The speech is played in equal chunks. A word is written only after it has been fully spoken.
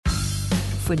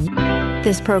for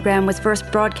This program was first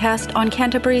broadcast on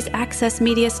Canterbury's access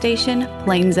media station,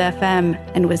 Plains FM,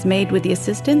 and was made with the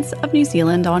assistance of New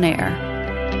Zealand On Air.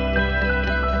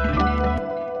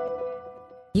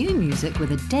 new music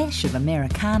with a dash of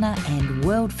Americana and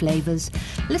world flavours.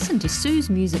 Listen to Sioux's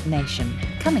Music Nation,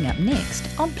 coming up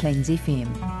next on Plains FM.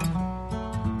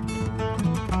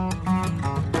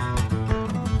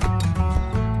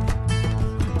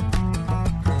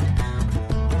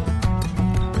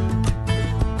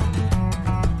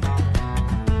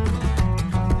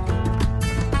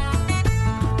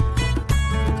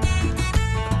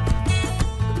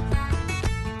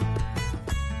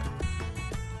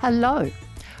 Hello,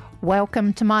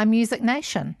 welcome to my Music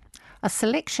Nation, a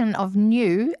selection of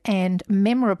new and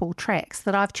memorable tracks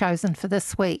that I've chosen for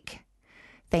this week.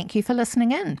 Thank you for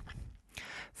listening in.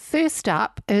 First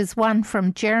up is one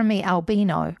from JEREMIE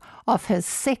ALBINO off his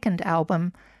second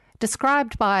album,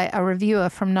 described by a reviewer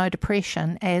from No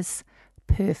Depression as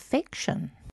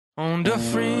perfection. On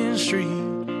different streets,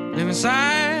 living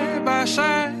side by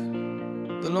side,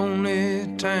 the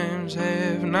lonely times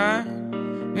have not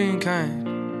been kind.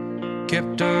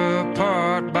 Kept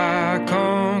apart by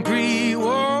concrete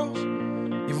walls,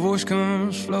 your voice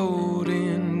comes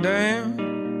floating down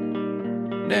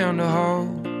the hall.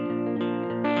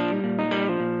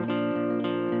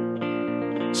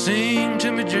 Sing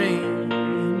to me,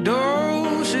 dream,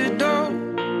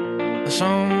 do-si-do, a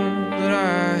song that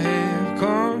I have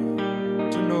come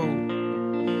to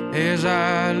know. As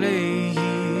I lay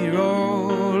here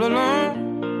all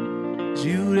alone, it's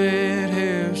you that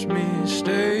helps me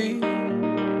stay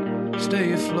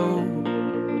afloat.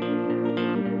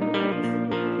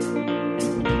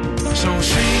 So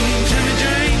sing to me,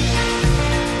 Jane,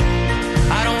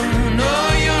 I don't know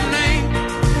your name,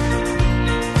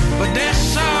 but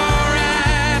that's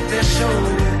alright, that's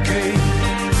okay.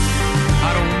 I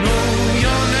don't know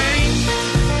your name,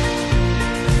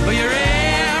 but you're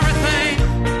everything.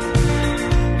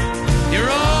 You're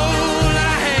all that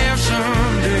I have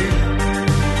someday,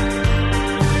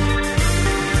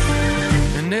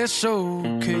 and that's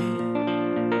okay.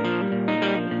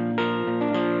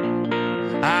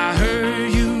 I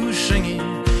heard you singing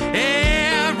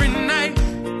every night.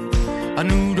 I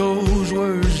knew those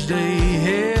words, they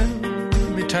held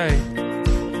me tight.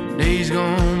 Days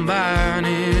gone by and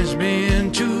it's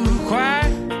been too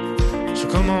quiet. So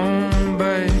come on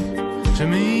back to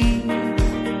me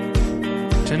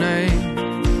tonight.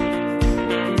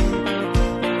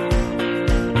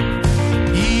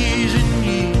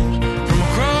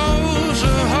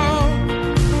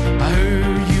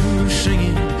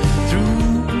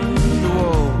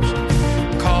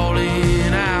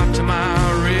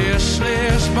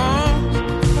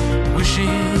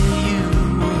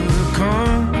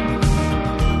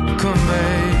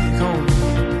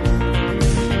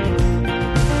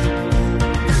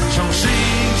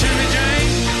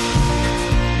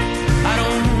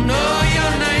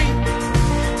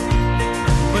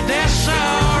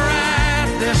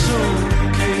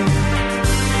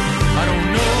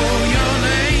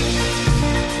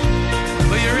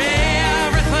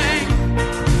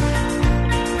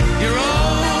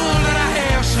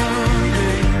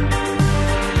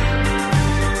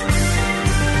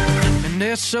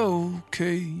 It's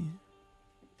okay.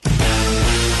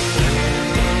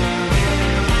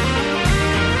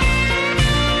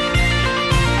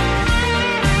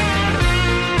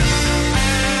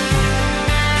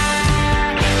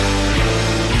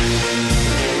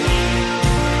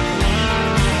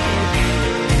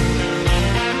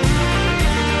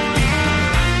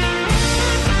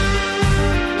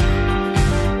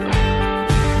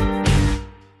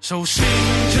 So sing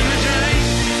to me, Jane,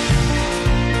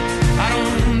 I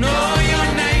don't know your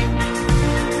name,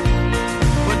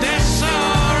 but that's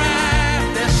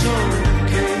alright, that's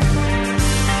okay.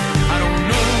 I don't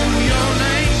know your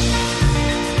name,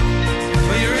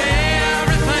 but you're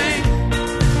everything.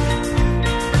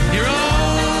 You're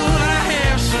all I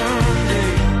have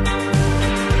someday,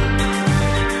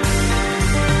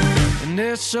 and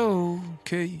that's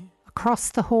okay.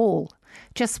 Across the Hall,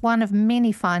 just one of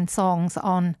many fine songs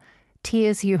on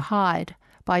Tears You Hide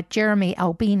by JEREMIE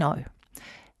ALBINO.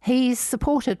 He's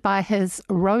supported by his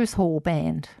Rose Hall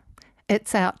band.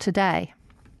 It's out today.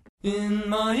 In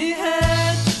my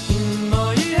head,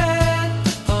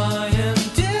 I am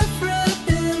different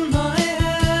in my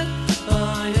head.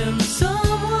 I am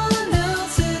someone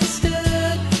else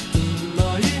instead. In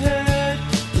my head,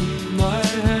 in my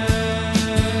head.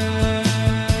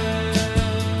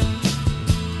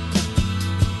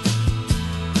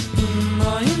 In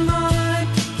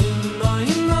my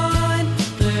mind,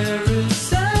 there is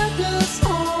sadness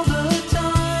all the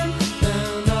time.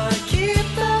 And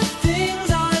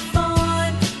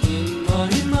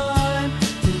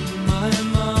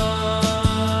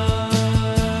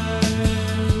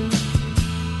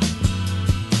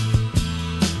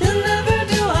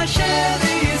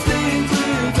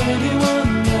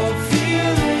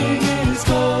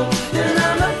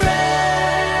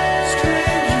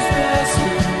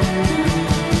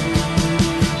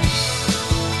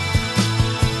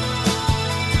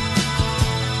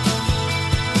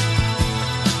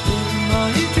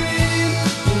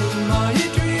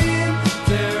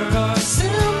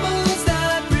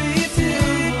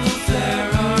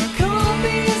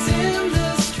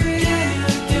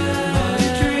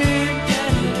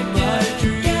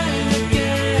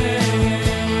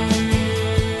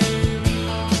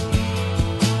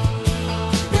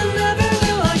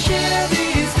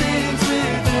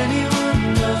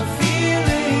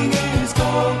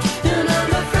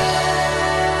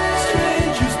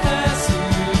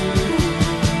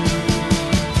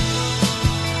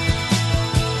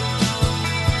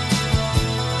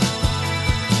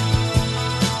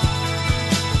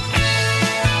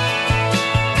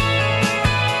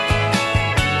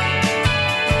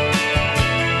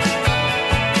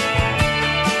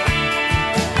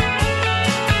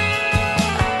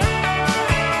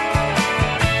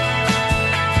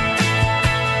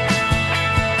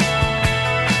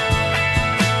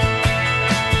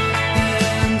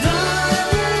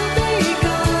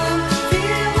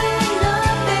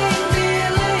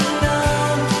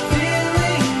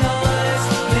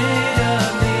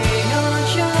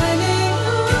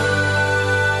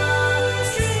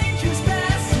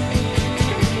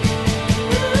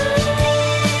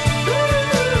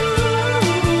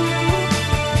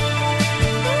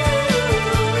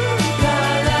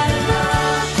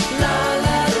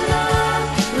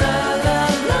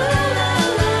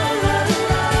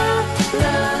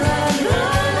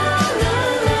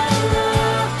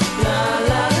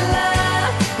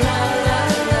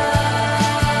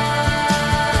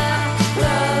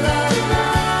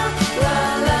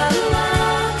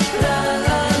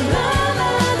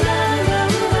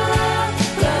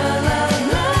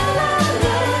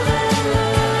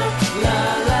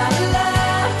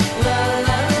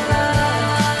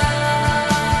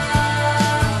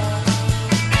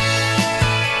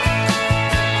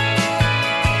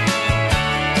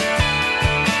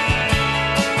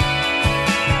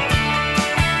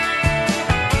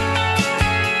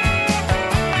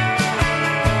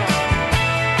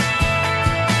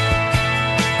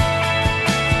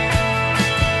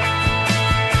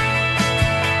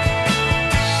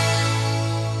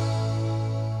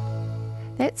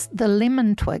That's the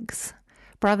Lemon Twigs,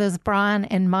 brothers Brian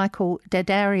and Michael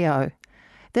Daddario.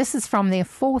 This is from their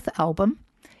fourth album,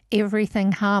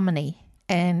 Everything Harmony,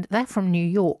 and they're from New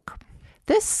York.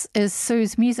 This is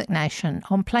Sue's Music Nation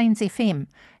on Plains FM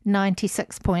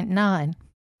 96.9.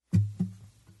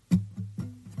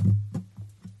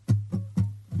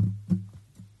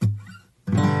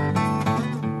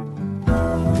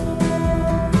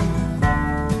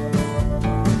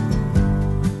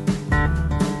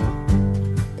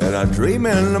 And I dream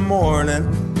in the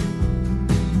morning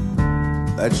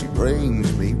that she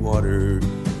brings me water,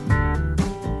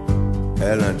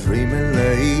 and I dream in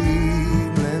the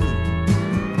evening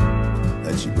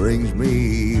that she brings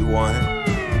me wine.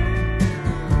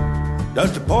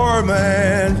 Just a poor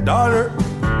man's daughter,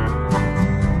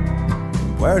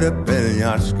 where the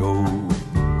Penasco,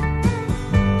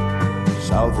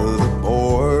 south of the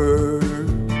border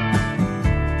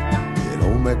in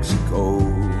old Mexico.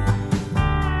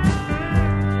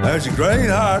 There's a great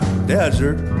hot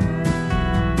desert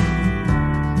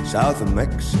south of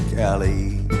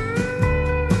Mexicali,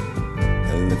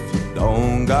 and if you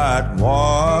don't got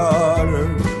water,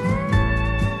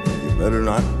 you better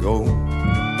not go.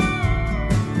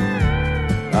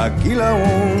 Aquila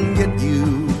won't get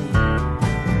you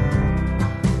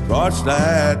across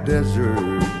that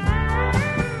desert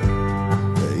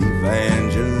to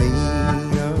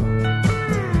Evangelina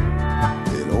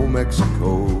in old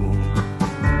Mexico.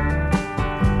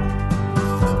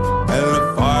 And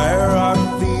the fire I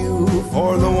feel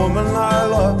for the woman I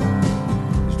love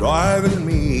is driving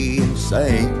me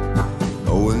insane,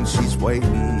 knowing she's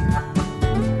waiting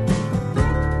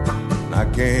and I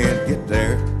can't get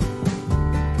there.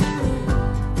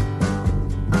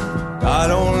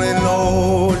 God only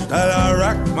knows that I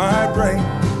rack my brain,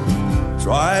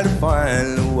 try to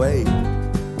find a way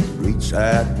to reach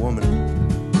that woman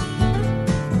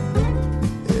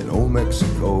in old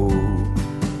Mexico.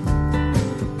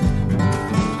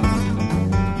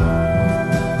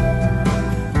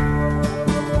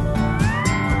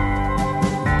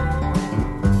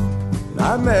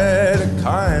 I met a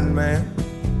kind man,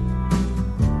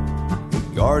 he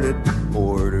guarded the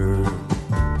border.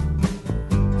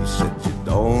 He said, you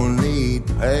don't need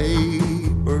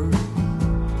paper,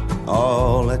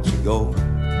 I'll let you go.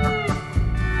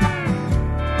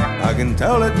 I can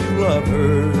tell that you love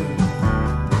her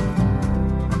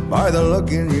by the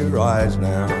look in your eyes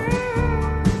now.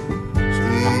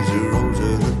 She's a rose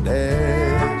of the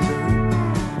desert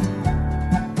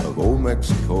of old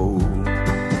Mexico.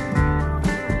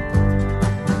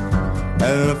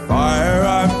 And the fire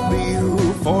I feel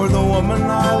for the woman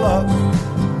I love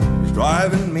is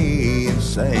driving me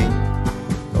insane,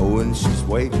 knowing she's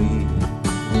waiting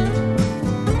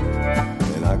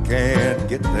and I can't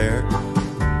get there.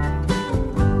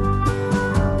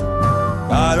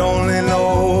 God only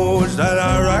knows that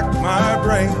I rack my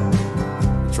brain,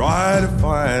 try to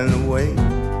find a way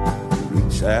to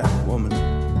reach that woman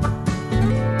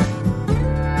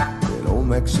in old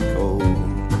Mexico.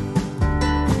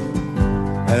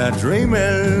 And I dream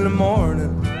in the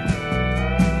morning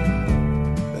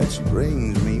that she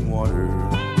brings me water,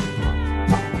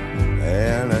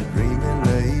 and I dream in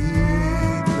the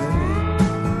evening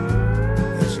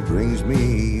that she brings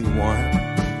me wine.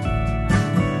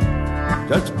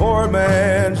 Just a poor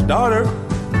man's daughter,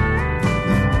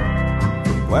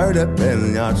 where the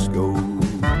Penasco,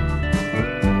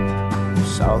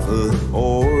 south of the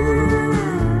border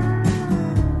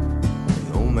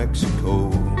in old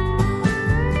Mexico.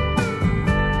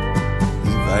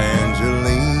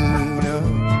 Evangelina,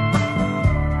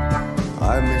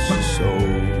 I miss you so.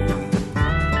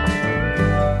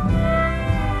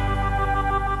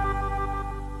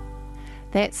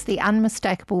 That's the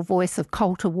unmistakable voice of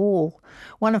Colter,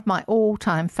 one of my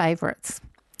all-time favourites.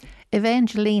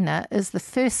 Evangelina is the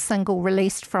first single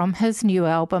released from his new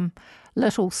album,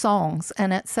 Little Songs,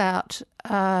 and it's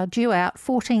due out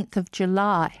 14th of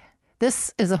July.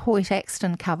 This is a Hoyt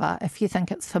Axton cover, if you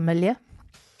think it's familiar.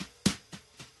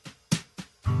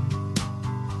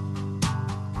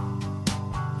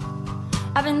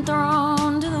 I've been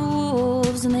thrown to the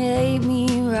wolves and they ate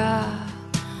me raw.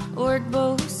 Worked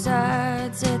both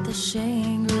sides at the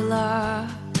Shangri-La.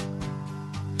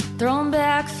 Thrown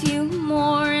back a few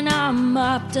more and I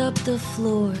mopped up the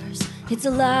floors. It's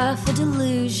a life of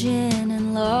delusion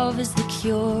and love is the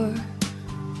cure.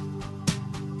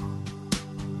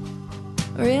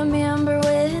 Remember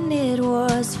when it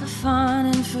was for fun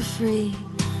and for free.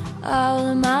 All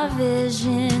of my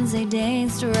visions, they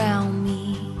danced around me.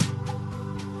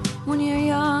 When you're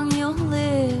young, you'll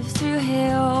live through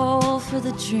hell for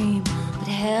the dream, but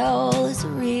hell is a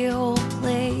real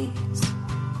place.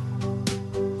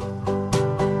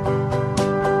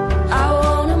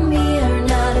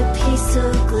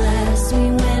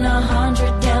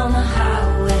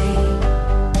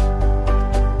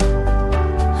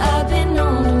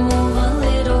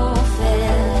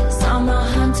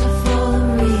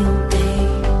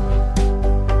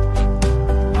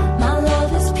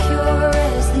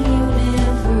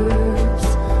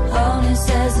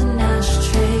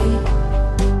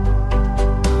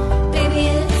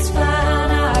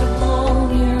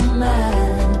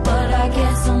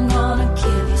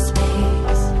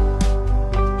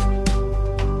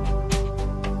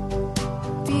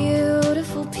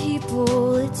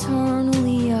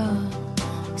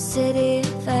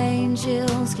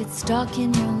 gets stuck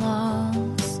in your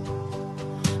lungs.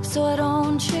 So I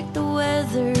don't check the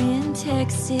weather in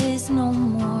Texas no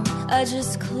more. I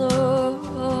just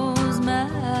close my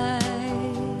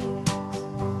eyes.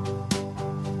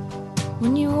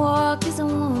 When you walk as a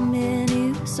woman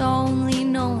who's only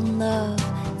known love,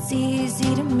 it's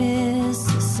easy to miss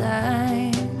the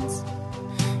signs.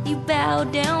 You bow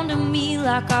down to me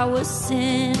like I was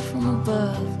sent from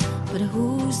above. But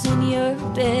who's in your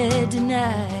bed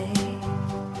tonight?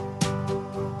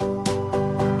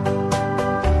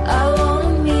 I want a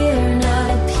mirror, not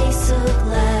a piece of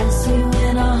glass. We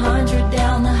went 100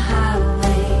 down the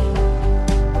highway.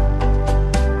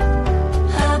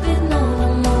 I've been on the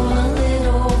move a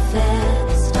little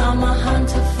fast. I'm a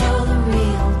hunter for the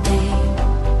real thing.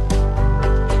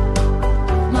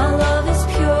 My love is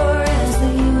pure as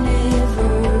the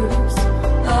universe,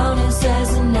 honest as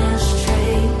an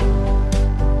ashtray.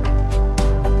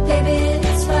 Baby,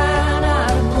 it's fine,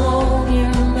 I've blown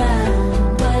your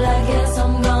mind, but I guess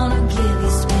I'm gonna give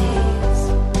you space.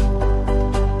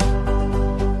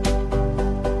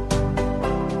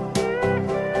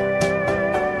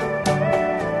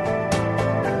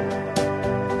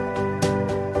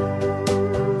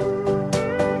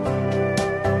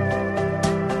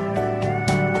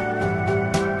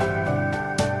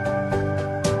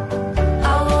 I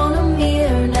want a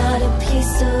mirror, not a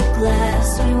piece of glass.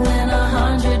 We went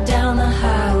 100 down the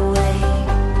highway.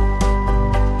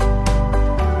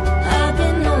 I've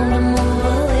been on the move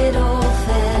a little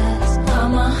fast.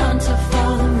 I'm a hunter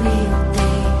for the real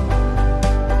thing.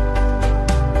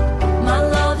 My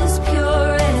love is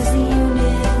pure as the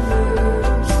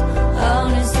universe,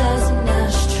 honest as an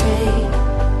ashtray.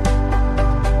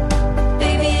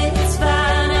 Baby, it's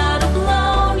fine, I'd have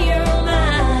blown your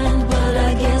mind, but I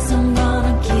guess I'm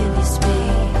gonna give you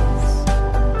space.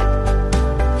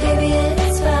 Baby,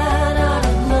 it's fine, I'd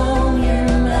have blown your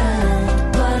mind,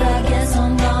 but I guess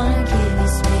I'm gonna give you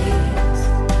space.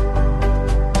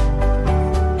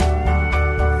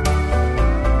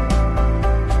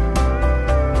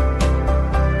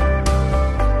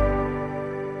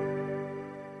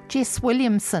 Jess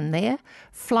Williamson there,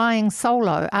 flying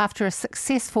solo after a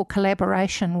successful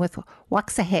collaboration with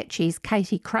Waxahachie's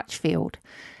Katie Crutchfield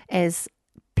as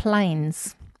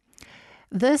Plains.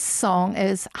 This song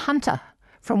is Hunter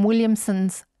from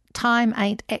Williamson's Time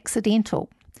Ain't Accidental.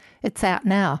 It's out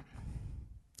now.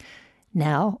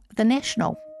 Now, The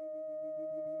National.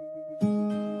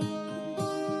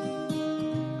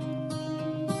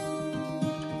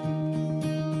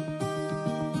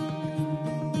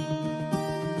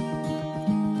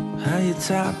 How you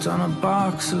tapped on a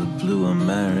box of blue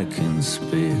American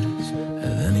spears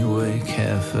at Anyway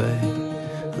Cafe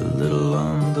a little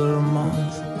under a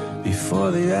month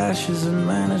before the ashes and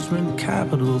management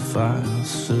capital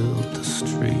files filled the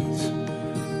streets.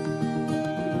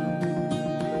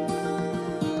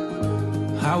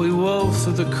 How we wove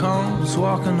through the cones,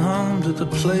 walking home to the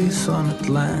place on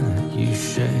Atlantic you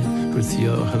shared with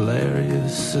your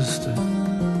hilarious sister,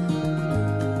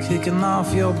 kicking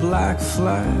off your black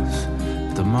flags,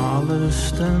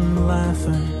 demolished and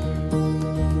laughing.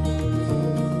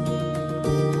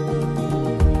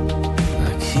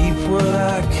 I keep what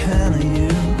I can of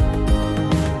you,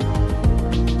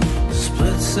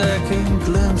 split-second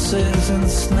glimpses and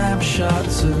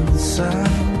snapshots and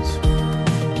sounds.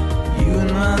 You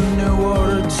in my New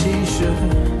Order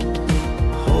t-shirt,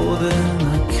 holding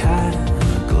a cat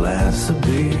and a glass of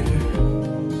beer.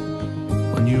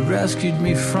 You rescued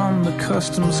me from the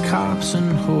customs cops in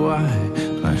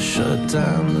Hawaii. I shut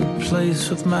down the place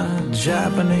with my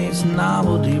Japanese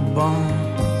novelty bomb.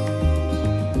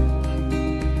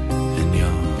 And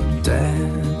your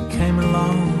dad came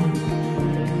along.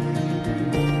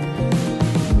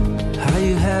 How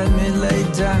you had me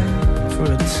laid down for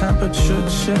a temperature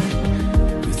check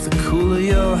with the cool of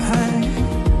your hand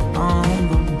on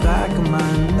the back of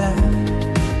my neck.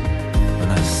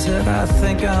 I said I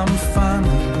think I'm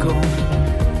finally going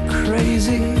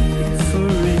crazy for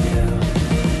real.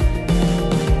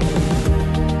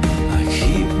 I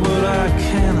keep what I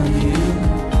can of you,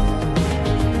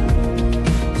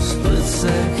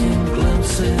 split-second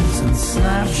glimpses and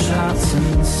snapshots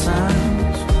and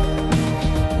sounds.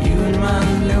 You in my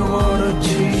New Order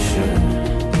t-shirt,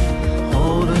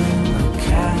 holding a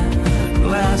cat and a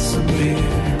glass of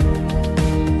beer.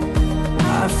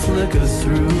 I flicker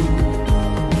through,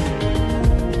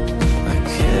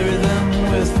 carry them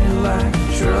with me like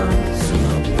drugs in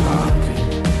a pocket.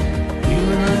 You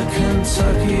in a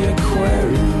Kentucky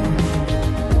aquarium,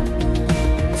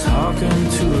 talking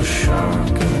to a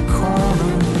shark in a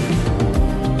corner.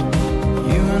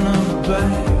 You in a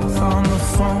bath on the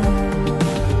phone,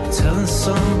 telling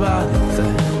somebody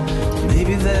that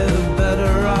maybe they're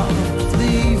better off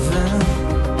leaving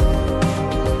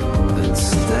than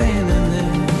staying in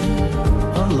it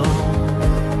alone.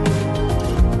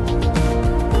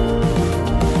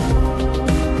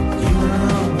 You and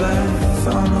I back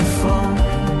on the phone,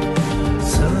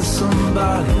 telling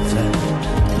somebody that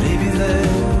maybe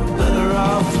they're better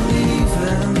off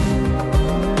leaving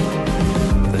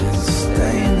than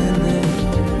staying in it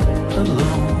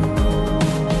alone.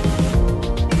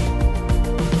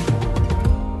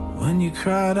 When you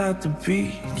cried at the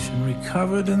beach and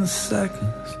recovered in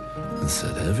seconds and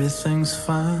said everything's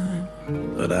fine,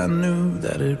 but I knew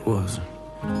that it wasn't.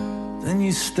 Then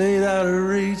you stayed out of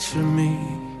reach of me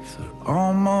for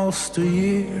almost a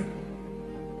year.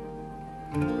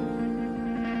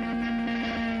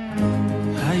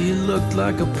 How you looked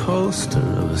like a poster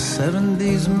of a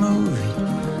 70s movie,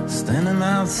 standing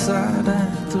outside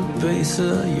at the base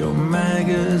of your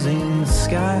magazine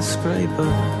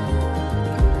skyscraper,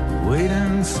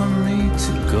 waiting for me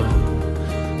to go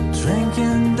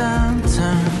drinking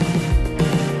downtown.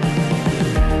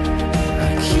 I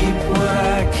keep what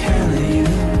I can of you,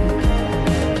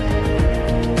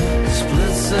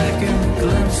 split-second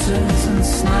glimpses and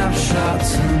snapshots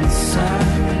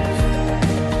inside.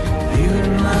 You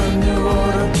in my new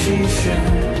order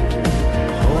t-shirt,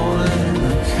 holding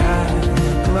a cat and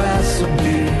a glass of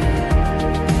beer.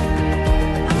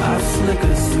 I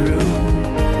flicker through,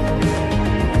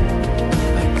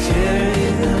 carry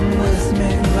them with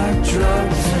me like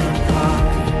drugs in a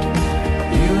pocket.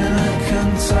 You in a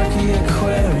Kentucky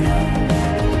aquarium,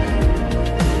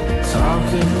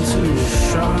 talking to a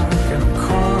shark in a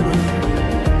corner.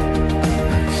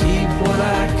 I keep what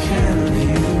I can of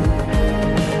you,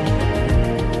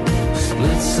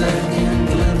 split-second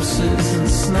glimpses and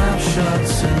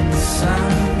snapshots and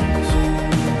sounds.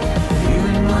 You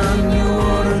in my new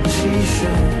order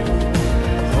t-shirt,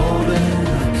 holding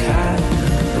a cat,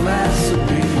 glass of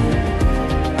beer.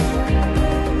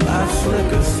 I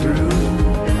flicker through,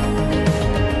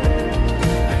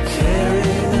 I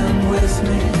carry them with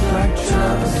me like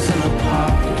drugs in a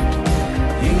pocket.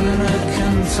 You in a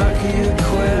Kentucky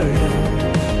aquarium,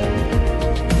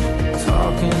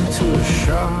 talking to a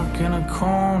shark in a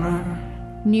corner.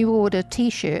 New Order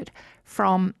t-shirt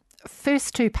from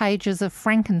first two pages of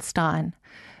Frankenstein,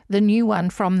 the new one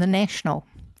from The National.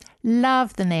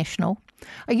 Love The National.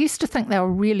 I used to think they were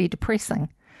really depressing,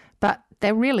 but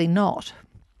they're really not.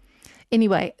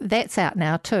 Anyway, that's out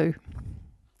now too.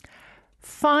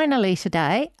 Finally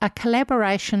today, a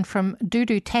collaboration from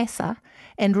DUDU TASSA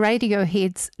and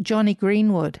Radiohead's Johnny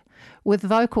Greenwood, with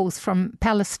vocals from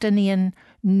Palestinian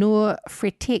NOUR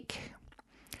FRETEIKH.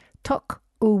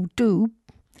 TWIGS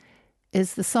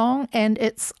is the song, and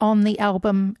it's on the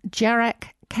album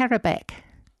JEREMIE.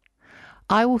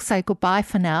 I will say goodbye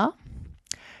for now.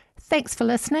 Thanks for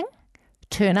listening.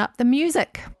 Turn up the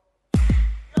music.